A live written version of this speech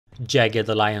Jagged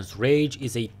Alliance Rage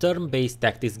is a turn-based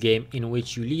tactics game in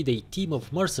which you lead a team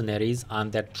of mercenaries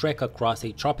on their trek across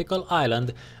a tropical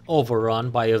island overrun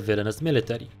by a villainous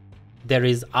military. There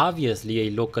is obviously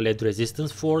a local-led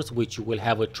resistance force which you will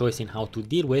have a choice in how to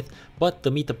deal with, but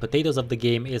the meat and potatoes of the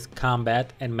game is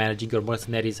combat and managing your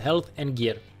mercenaries' health and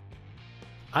gear.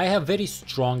 I have very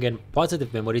strong and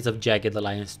positive memories of Jagged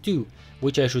Alliance 2,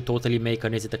 which I should totally make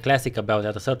an Is It a Classic about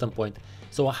at a certain point.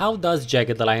 So how does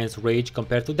Jagged Alliance Rage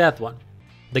compare to that one?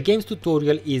 The game's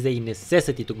tutorial is a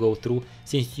necessity to go through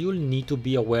since you'll need to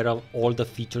be aware of all the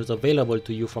features available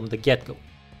to you from the get-go.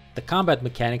 The combat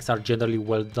mechanics are generally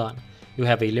well done. You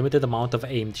have a limited amount of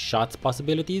aimed shots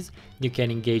possibilities, you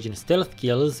can engage in stealth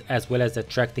kills as well as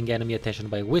attracting enemy attention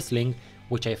by whistling,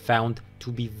 which I found to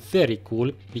be very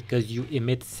cool because you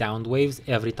emit sound waves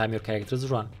every time your characters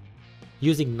run.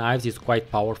 Using knives is quite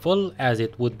powerful, as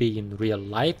it would be in real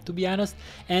life to be honest,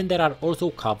 and there are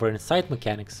also cover and sight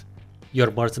mechanics. Your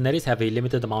mercenaries have a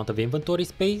limited amount of inventory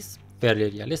space, fairly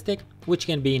realistic, which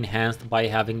can be enhanced by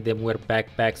having them wear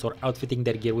backpacks or outfitting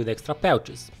their gear with extra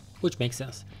pouches, which makes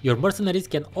sense. Your mercenaries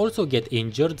can also get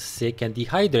injured, sick and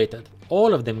dehydrated,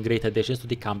 all of them great additions to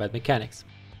the combat mechanics.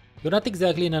 You're not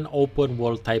exactly in an open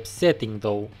world type setting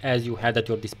though, as you had at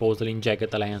your disposal in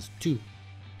Jagged Alliance 2.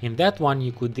 In that one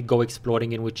you could go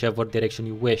exploring in whichever direction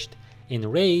you wished.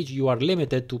 In Rage you are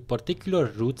limited to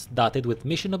particular routes dotted with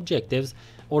mission objectives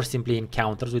or simply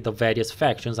encounters with the various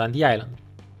factions on the island.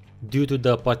 Due to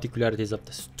the particularities of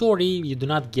the story, you do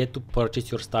not get to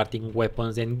purchase your starting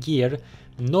weapons and gear,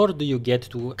 nor do you get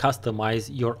to customize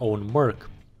your own merc.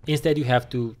 Instead you have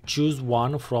to choose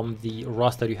one from the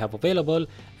roster you have available,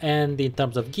 and in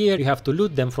terms of gear you have to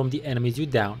loot them from the enemies you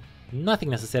down. Nothing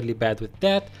necessarily bad with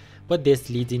that, but this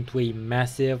leads into a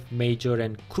massive, major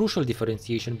and crucial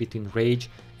differentiation between Rage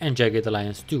and Jagged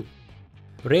Alliance 2.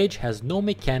 Rage has no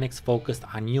mechanics focused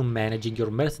on you managing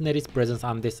your mercenaries' presence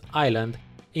on this island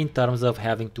in terms of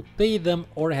having to pay them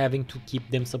or having to keep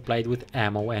them supplied with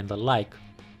ammo and the like.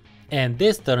 And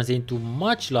this turns into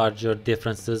much larger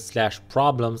differences /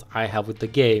 problems I have with the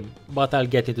game, but I'll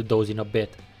get into those in a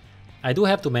bit. I do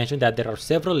have to mention that there are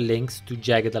several links to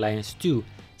Jagged Alliance 2.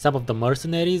 Some of the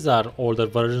mercenaries are older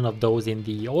versions of those in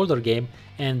the older game,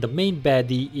 and the main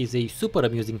baddie is a super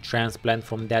amusing transplant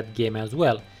from that game as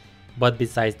well. But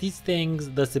besides these things,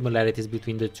 the similarities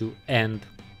between the two end.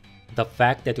 The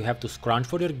fact that you have to scrounge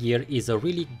for your gear is a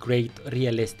really great,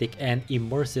 realistic and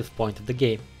immersive point of the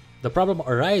game. The problem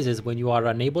arises when you are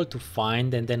unable to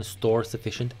find and then store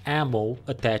sufficient ammo,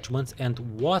 attachments and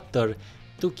water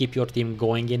to keep your team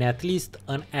going in at least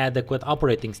an adequate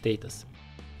operating status.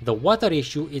 The water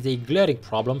issue is a glaring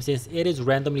problem since it is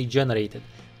randomly generated.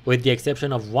 With the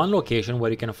exception of one location where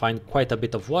you can find quite a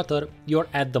bit of water, you're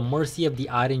at the mercy of the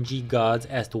RNG gods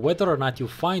as to whether or not you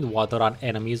find water on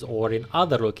enemies or in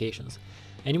other locations.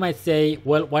 And you might say,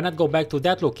 well, why not go back to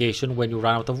that location when you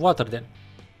run out of water then?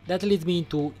 That leads me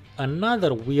into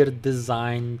another weird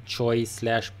design choice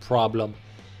 / problem.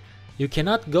 You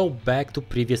cannot go back to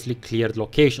previously cleared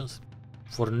locations,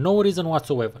 for no reason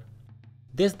whatsoever.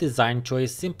 This design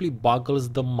choice simply boggles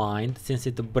the mind since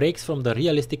it breaks from the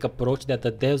realistic approach that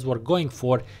the devs were going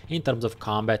for in terms of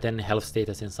combat and health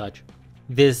status and such.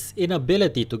 This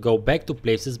inability to go back to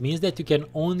places means that you can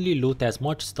only loot as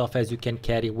much stuff as you can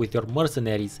carry with your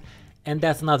mercenaries, and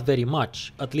that's not very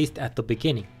much, at least at the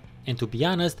beginning. And to be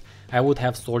honest, I would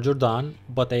have soldiered on,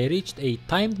 but I reached a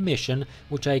timed mission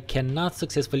which I cannot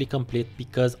successfully complete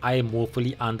because I am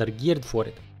woefully under-geared for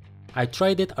it. I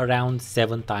tried it around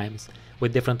 7 times,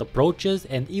 with different approaches,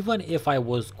 and even if I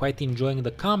was quite enjoying the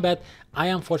combat, I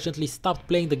unfortunately stopped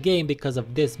playing the game because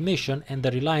of this mission and the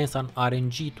reliance on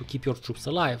RNG to keep your troops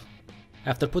alive.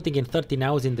 After putting in 13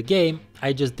 hours in the game,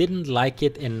 I just didn't like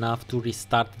it enough to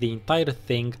restart the entire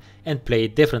thing and play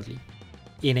it differently.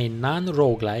 In a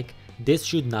non-roguelike, this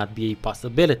should not be a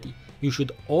possibility. You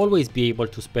should always be able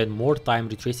to spend more time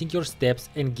retracing your steps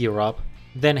and gear up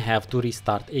than have to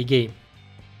restart a game.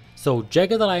 So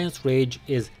Jagged Alliance Rage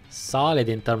is solid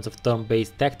in terms of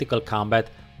turn-based tactical combat,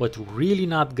 but really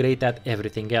not great at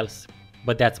everything else.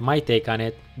 But that's my take on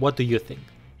it. What do you think?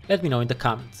 Let me know in the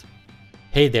comments.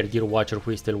 Hey there dear watcher who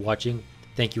is still watching,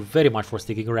 thank you very much for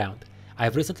sticking around.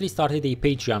 I've recently started a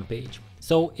Patreon page,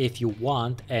 so if you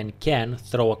want and can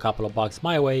throw a couple of bucks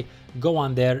my way, go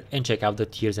on there and check out the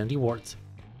tiers and rewards.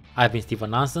 I've been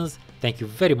StefaNonsense, thank you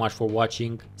very much for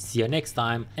watching, see you next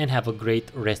time and have a great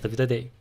rest of the day.